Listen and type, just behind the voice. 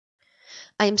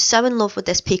I am so in love with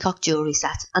this peacock jewellery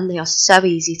set and they are so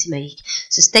easy to make,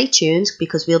 so stay tuned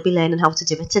because we'll be learning how to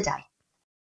do it today.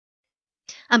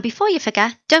 And before you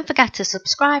forget, don't forget to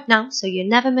subscribe now so you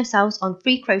never miss out on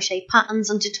free crochet patterns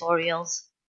and tutorials.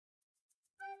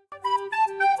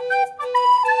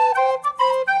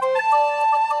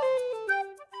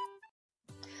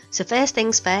 So first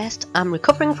things first, I'm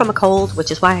recovering from a cold,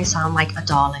 which is why I sound like a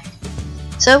darling.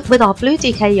 So with our blue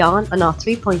DK yarn and our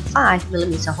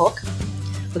 3.5mm hook,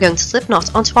 we're going to slip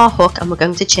knot onto our hook and we're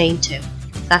going to chain 2.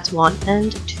 That's 1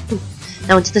 and 2.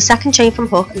 Now into the second chain from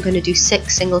hook, I'm going to do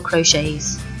 6 single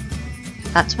crochets.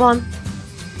 That's 1,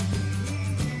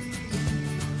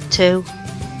 2,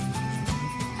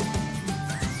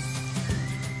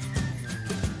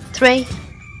 3,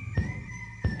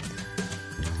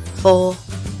 4,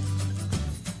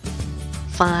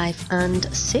 5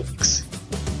 and 6.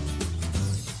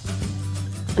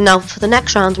 And now for the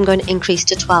next round I'm going to increase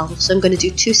to 12, so I'm going to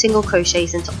do 2 single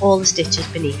crochets into all the stitches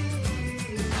beneath.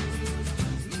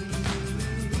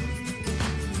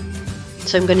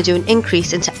 So I'm going to do an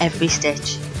increase into every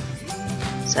stitch.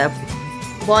 So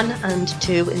 1 and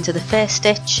 2 into the first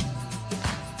stitch,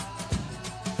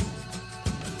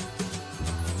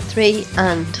 3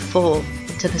 and 4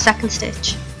 into the second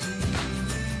stitch,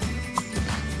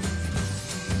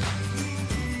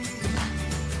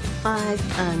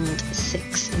 5 and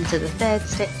 6 into the third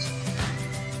stitch,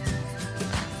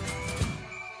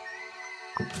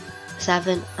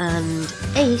 7 and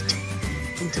 8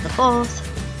 into the fourth,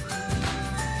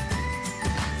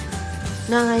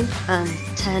 9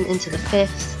 and 10 into the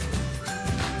fifth,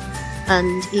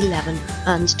 and 11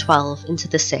 and 12 into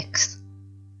the sixth.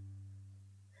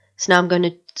 So now I'm going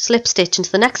to slip stitch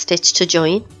into the next stitch to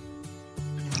join,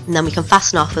 and then we can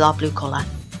fasten off with our blue colour.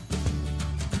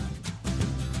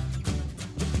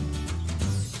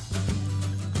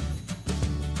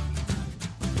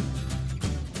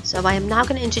 So I am now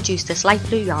going to introduce this light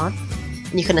blue yarn,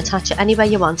 and you can attach it anywhere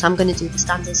you want. I'm going to do the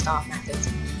standard start method,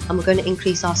 and we're going to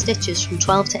increase our stitches from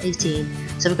 12 to 18.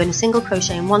 So we're going to single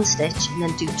crochet in one stitch and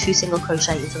then do 2 single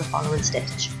crochet into the following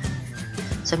stitch.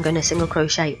 So I'm going to single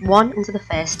crochet 1 into the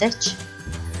first stitch,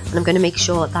 and I'm going to make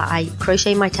sure that I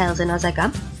crochet my tails in as I go,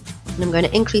 and I'm going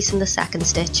to increase in the second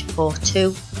stitch for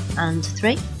 2 and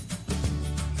 3,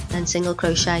 then single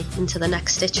crochet into the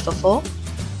next stitch for 4,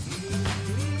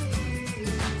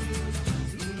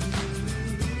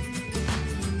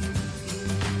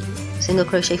 single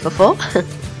crochet for 4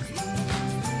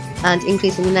 and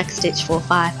increase in the next stitch for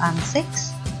 5 and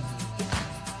 6,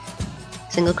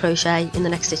 single crochet in the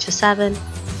next stitch for 7,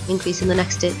 increase in the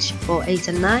next stitch for 8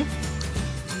 and 9,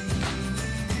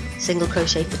 single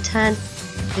crochet for 10,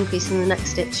 increase in the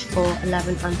next stitch for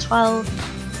 11 and 12,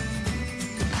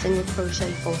 single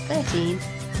crochet for 13,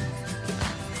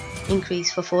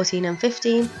 increase for 14 and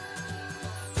 15,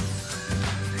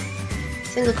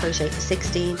 single crochet for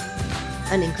 16,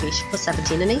 and increase for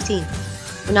 17 and 18.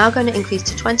 We're now going to increase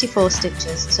to 24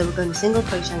 stitches, so we're going to single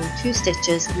crochet in 2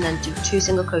 stitches and then do 2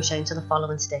 single crochet into the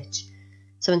following stitch.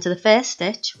 So into the first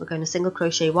stitch we're going to single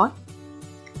crochet 1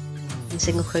 and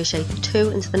single crochet 2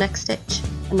 into the next stitch,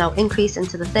 and now increase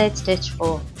into the third stitch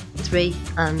for 3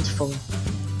 and 4.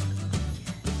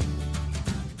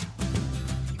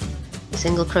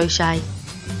 Single crochet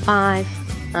 5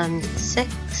 and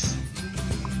 6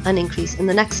 and increase in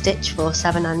the next stitch for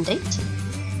 7 and 8.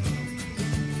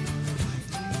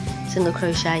 Single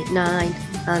crochet 9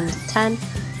 and 10,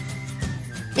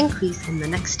 increase in the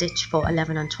next stitch for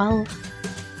 11 and 12,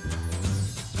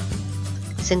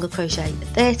 single crochet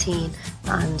 13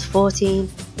 and 14,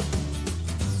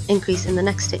 increase in the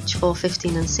next stitch for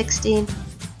 15 and 16,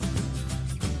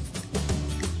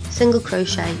 single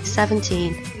crochet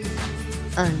 17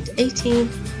 and 18,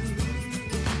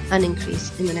 and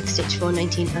increase in the next stitch for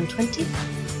 19 and 20,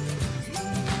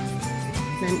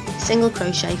 then single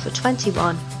crochet for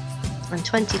 21 and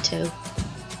 22,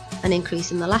 and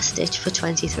increase in the last stitch for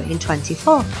 23 and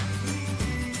 24. And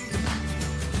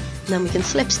then we can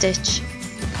slip stitch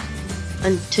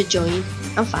and to join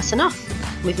and fasten off.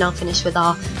 We've now finished with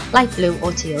our light blue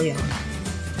or teal yarn.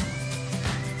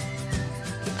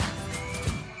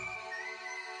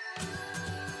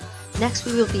 Next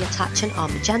we will be attaching our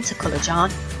magenta coloured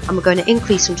yarn, and we're going to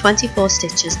increase from 24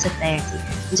 stitches to 30,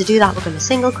 and to do that we're going to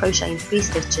single crochet in 3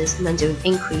 stitches and then do an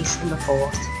increase in the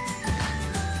 4th.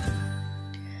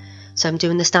 So I'm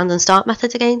doing the stand and start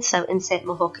method again, so insert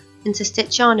my hook into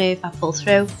stitch yarn over, pull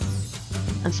through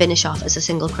and finish off as a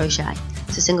single crochet.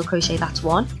 So single crochet, that's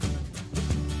 1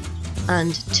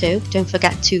 and 2, don't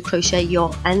forget to crochet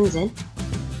your ends in,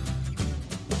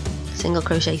 single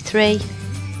crochet 3,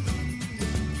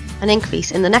 and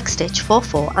increase in the next stitch for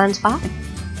 4 and 5.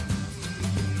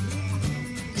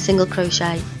 single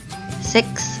crochet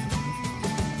 6,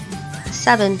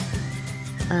 7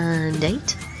 and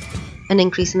 8, and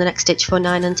increase in the next stitch for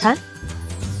 9 and 10,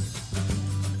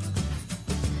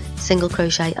 single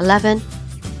crochet 11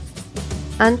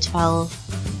 and 12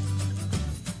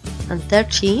 and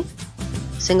 13,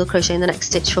 single crochet in the next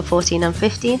stitch for 14 and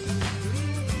 15,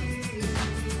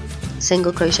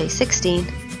 single crochet 16,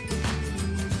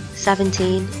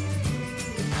 17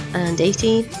 and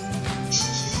 18,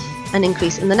 and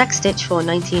increase in the next stitch for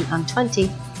 19 and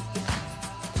 20,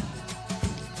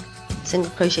 single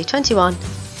crochet 21,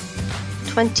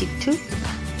 22,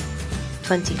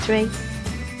 23,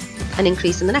 and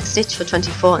increase in the next stitch for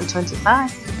 24 and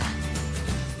 25,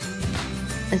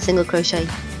 and single crochet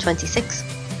 26,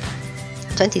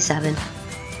 27,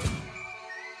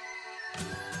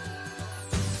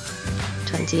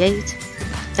 28,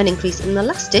 and increase in the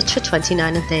last stitch for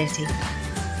 29 and 30.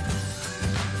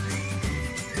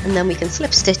 And then we can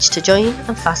slip stitch to join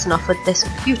and fasten off with this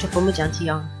beautiful magenta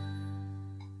yarn.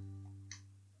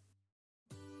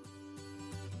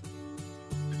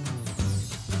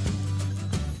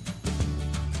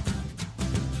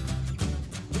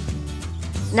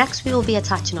 Next we will be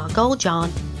attaching our gold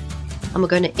yarn, and we're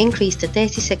going to increase to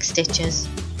 36 stitches,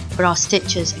 but our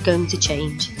stitches are going to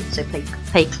change, so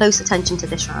pay close attention to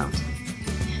this round.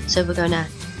 So we're going to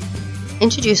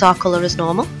introduce our colour as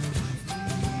normal,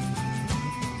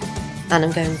 and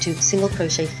I'm going to single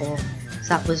crochet 4, so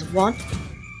that was 1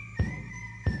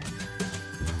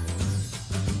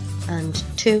 and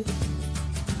 2,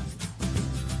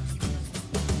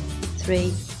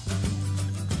 3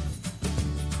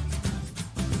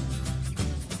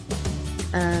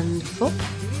 and 4,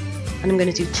 and I'm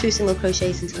going to do 2 single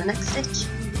crochets into the next stitch,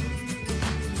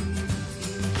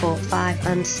 4, 5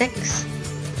 and 6,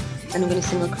 and I'm going to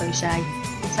single crochet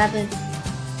 7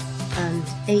 and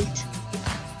 8,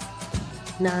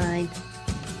 9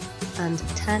 and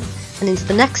 10, and into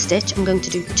the next stitch I'm going to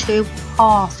do 2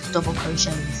 half double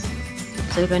crochets,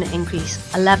 so we're going to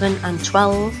increase 11 and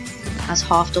 12 as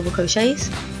half double crochets,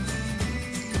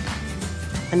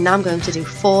 and now I'm going to do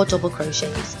 4 double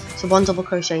crochets, so 1 double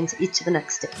crochet into each of the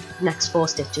next 4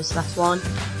 stitches, so that's 1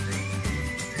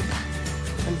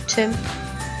 and 2,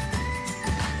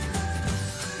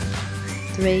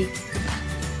 3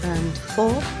 and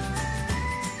 4,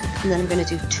 and then I'm going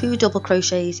to do 2 double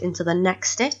crochets into the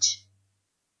next stitch,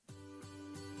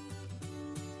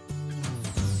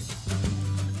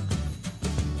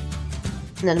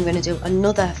 and then I'm going to do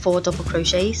another 4 double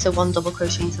crochets, so 1 double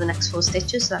crochet into the next 4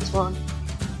 stitches, so that's 1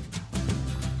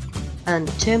 and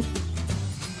 2,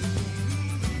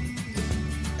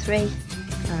 3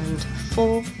 and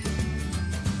 4,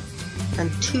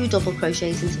 and 2 double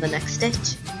crochets into the next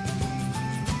stitch,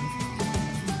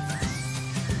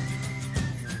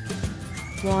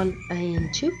 1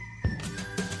 and 2,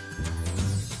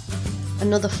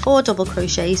 another 4 double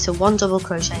crochets, so 1 double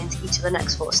crochet into each of the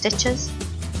next 4 stitches,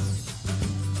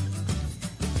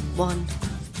 1,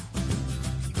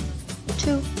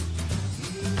 2,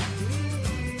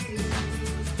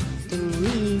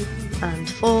 3 and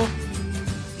 4,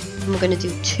 and we're going to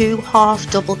do 2 half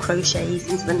double crochets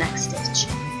into the next stitch,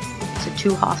 so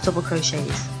 2 half double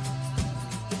crochets,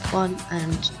 1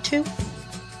 and 2,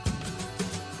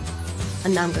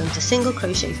 and now I'm going to single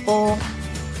crochet 4,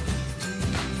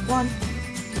 1,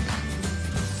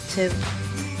 2,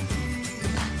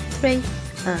 3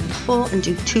 and 4, and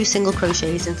do 2 single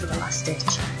crochets into the last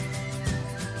stitch.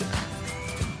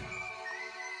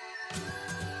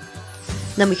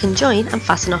 Then we can join and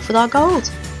fasten off with our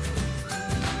gold.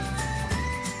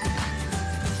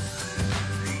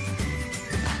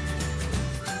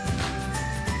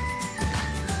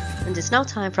 And it's now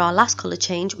time for our last colour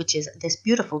change, which is this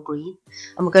beautiful green,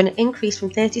 and we're going to increase from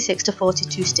 36 to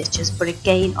 42 stitches, but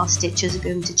again our stitches are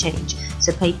going to change,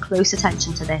 so pay close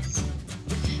attention to this.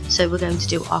 So we're going to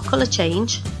do our colour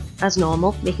change as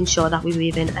normal, making sure that we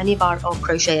weave in any of our, or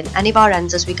crochet in any of our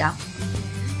ends as we go.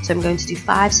 So I'm going to do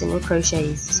 5 single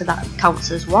crochets, so that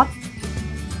counts as 1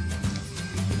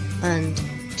 and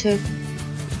 2,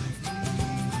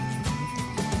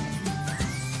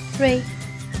 3,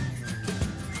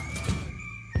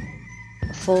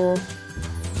 4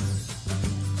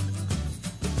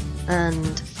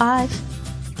 and 5,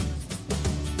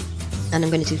 and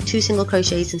I'm going to do 2 single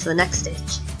crochets into the next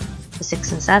stitch for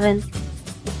 6 and 7.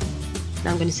 Now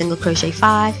I'm going to single crochet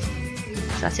 5,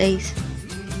 so that's 8,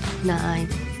 9,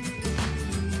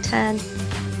 10,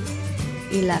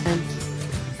 11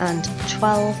 and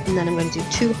 12, and then I'm going to do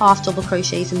 2 half double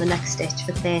crochets in the next stitch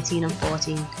for 13 and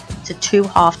 14, so 2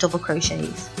 half double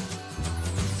crochets,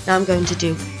 Now I'm going to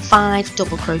do 5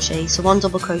 double crochets, so 1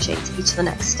 double crochet to each of the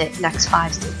next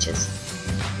 5 stitches.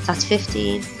 So that's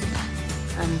 15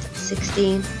 and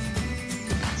 16,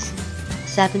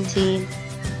 17,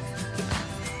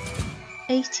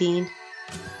 18,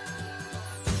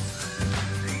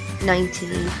 19,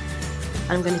 and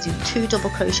I'm going to do 2 double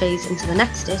crochets into the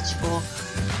next stitch for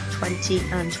 20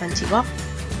 and 21.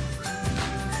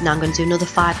 Now I'm going to do another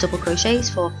 5 double crochets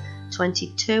for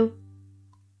 22,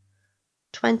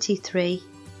 23,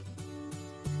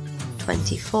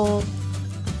 24,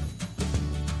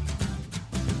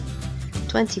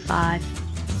 25,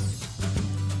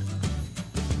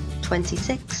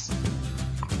 26,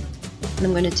 and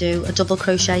I'm going to do a double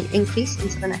crochet increase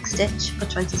into the next stitch for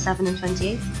 27 and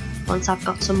 28 once I've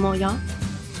got some more yarn.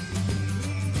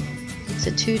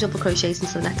 So 2 double crochets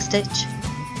into the next stitch,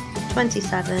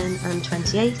 27 and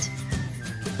 28.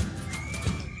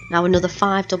 Now another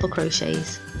 5 double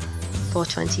crochets for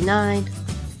 29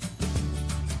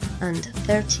 and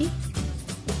 30,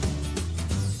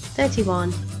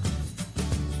 31,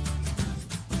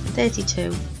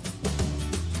 32,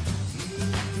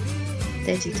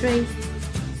 33,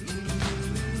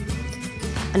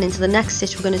 and into the next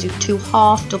stitch we're going to do 2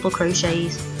 half double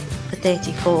crochets for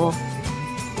 34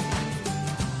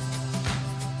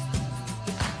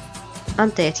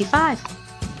 and 35.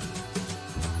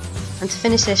 And to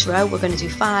finish this row we're going to do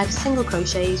 5 single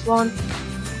crochets, 1,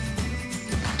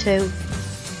 2,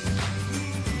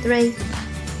 3,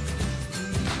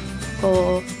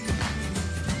 4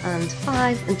 and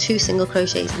 5, and 2 single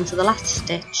crochets into the last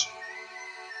stitch,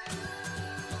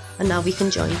 and now we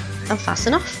can join and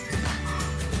fasten off.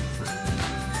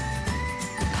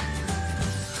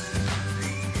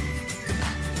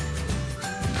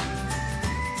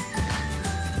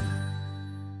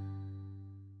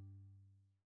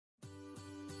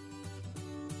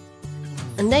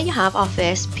 And there you have our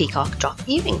first peacock drop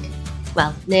earring.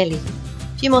 Well, nearly.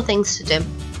 A few more things to do.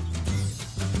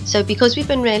 So because we've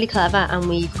been really clever and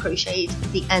we've crocheted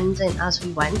the ends in as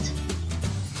we went,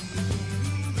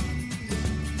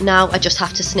 now I just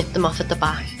have to snip them off at the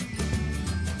back.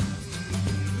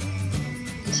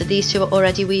 So these 2 are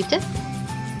already weaved in,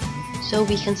 so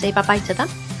we can say bye bye to them.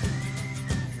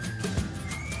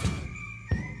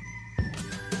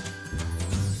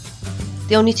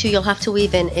 The only 2 you'll have to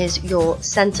weave in is your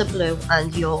centre blue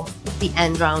and the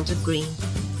end round of green.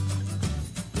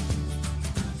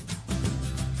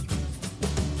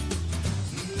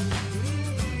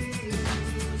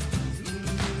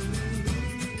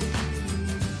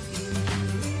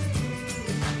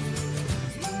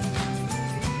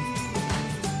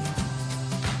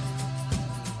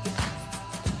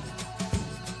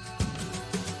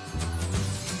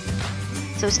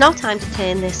 So it's now time to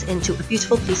turn this into a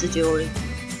beautiful piece of jewellery.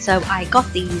 So I got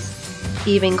these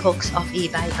earring hooks off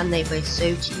eBay and they were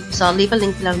so cheap. So I'll leave a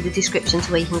link below in the description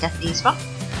to where you can get these from.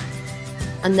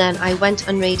 And then I went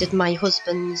and raided my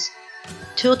husband's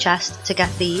tool chest to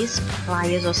get these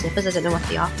pliers or snippers, I don't know what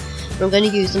they are. But I'm going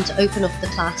to use them to open up the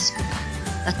clasp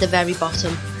at the very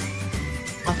bottom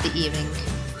of the earring.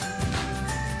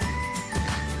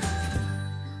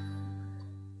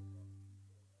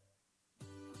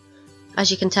 As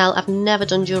you can tell, I've never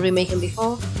done jewellery making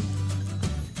before.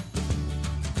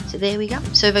 So there we go.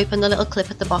 So I've opened the little clip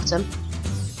at the bottom.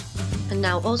 And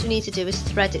now all we need to do is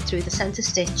thread it through the centre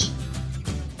stitch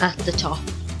at the top.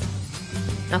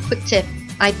 Now quick tip,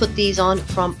 I put these on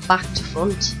from back to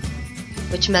front,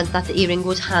 which meant that the earring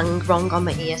would hang wrong on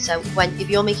my ear. So if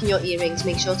you're making your earrings,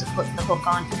 make sure to put the hook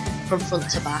on from front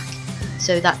to back,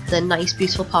 so that the nice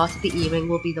beautiful part of the earring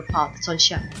will be the part that's on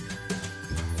show.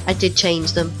 I did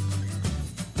change them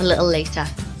a little later.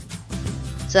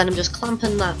 So then I'm just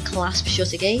clamping that clasp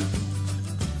shut again.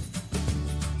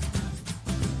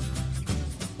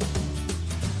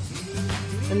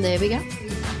 And there we go.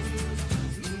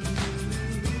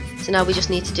 So now we just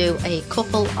need to do a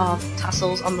couple of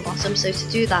tassels on the bottom. So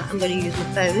to do that I'm going to use my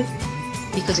phone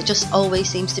because it just always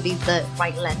seems to be the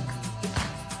right length.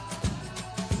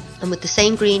 And with the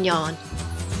same green yarn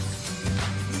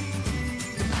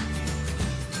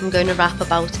I'm going to wrap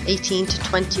about 18 to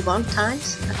 21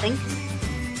 times, I think,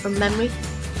 from memory.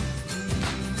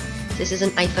 This is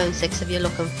an iPhone 6 if you're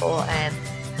looking for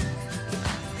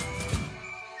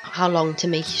how long to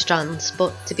make strands,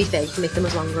 but to be fair you can make them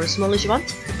as long or as small as you want.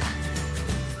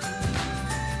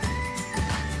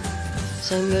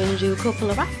 So I'm going to do a couple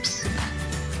of wraps.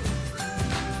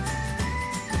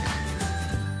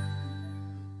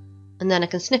 And then I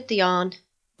can snip the yarn,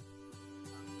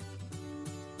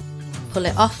 pull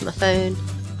it off my phone,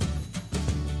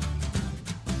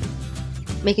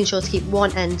 making sure to keep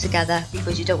one end together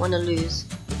because you don't want to lose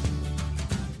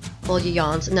all your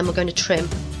yarns, and then we're going to trim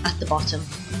at the bottom.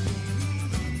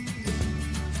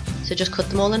 So just cut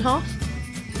them all in half.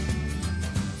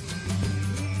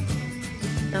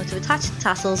 Now to attach the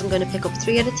tassels, I'm going to pick up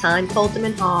 3 at a time, fold them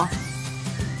in half,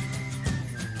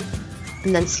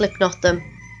 and then slip knot them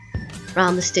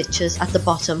around the stitches at the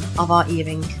bottom of our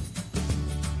earring.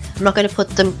 I'm not going to put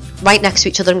them right next to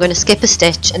each other. I'm going to skip a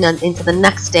stitch, and then into the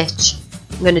next stitch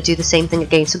I'm going to do the same thing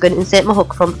again. So I'm going to insert my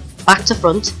hook from back to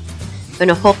front. I'm going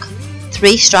to hook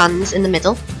 3 strands in the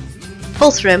middle,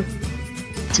 pull through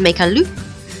to make a loop,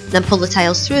 then pull the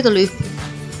tails through the loop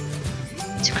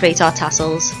to create our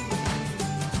tassels.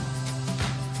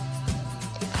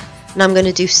 And I'm going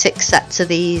to do 6 sets of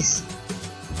these.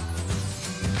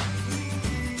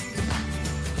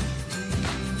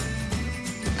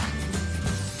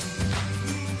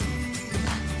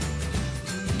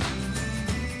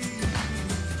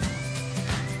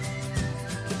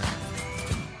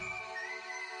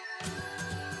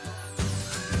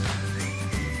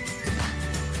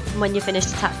 When you're finished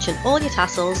attaching all your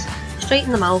tassels,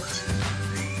 straighten them out,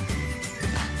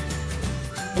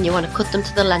 and you want to cut them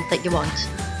to the length that you want.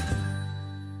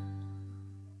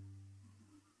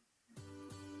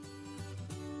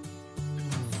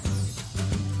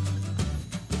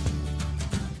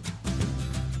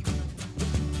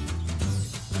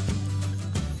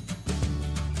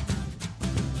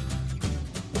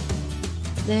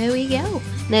 There we go.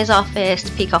 There's our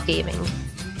first peacock earring.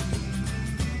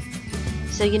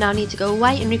 So you now need to go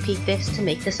away and repeat this to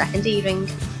make the second earring.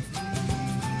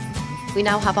 We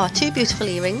now have our 2 beautiful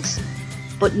earrings,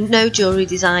 but no jewellery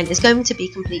design is going to be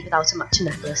complete without a matching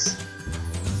necklace.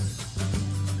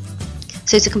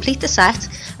 So to complete the set,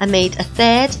 I made a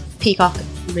 3rd peacock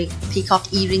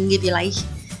earring, if you like,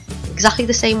 exactly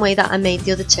the same way that I made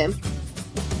the other 2,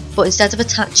 but instead of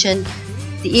attaching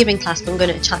the earring clasp, I'm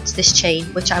going to attach this chain,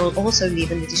 which I will also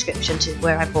leave in the description to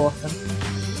where I bought them.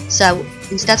 So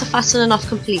instead of fastening off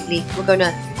completely, we're going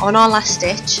to, on our last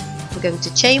stitch, we're going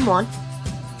to chain 1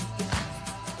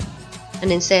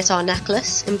 and insert our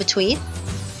necklace in between,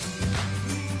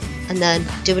 and then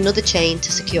do another chain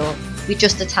to secure. We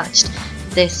just attached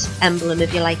this emblem,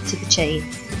 if you like, to the chain,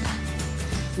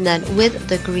 and then with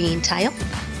the green tail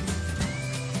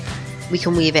we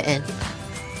can weave it in.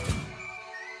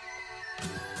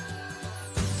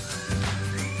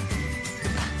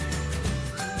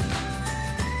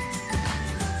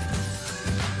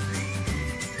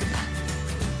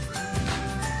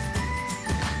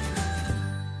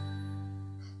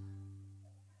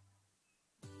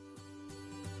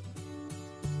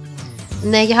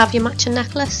 And there you have your matching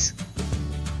necklace.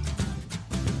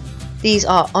 These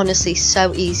are honestly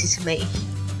so easy to make,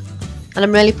 and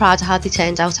I'm really proud of how they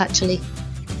turned out actually.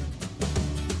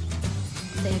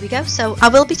 There we go. So I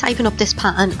will be typing up this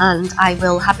pattern and I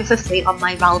will have it for free on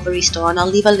my Ravelry store, and I'll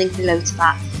leave a link below to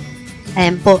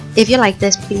that. But if you like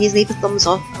this, please leave a thumbs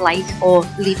up, a like, or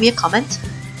leave me a comment.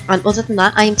 And other than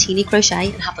that, I am Teenie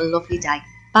Crochet, and have a lovely day.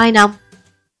 Bye now.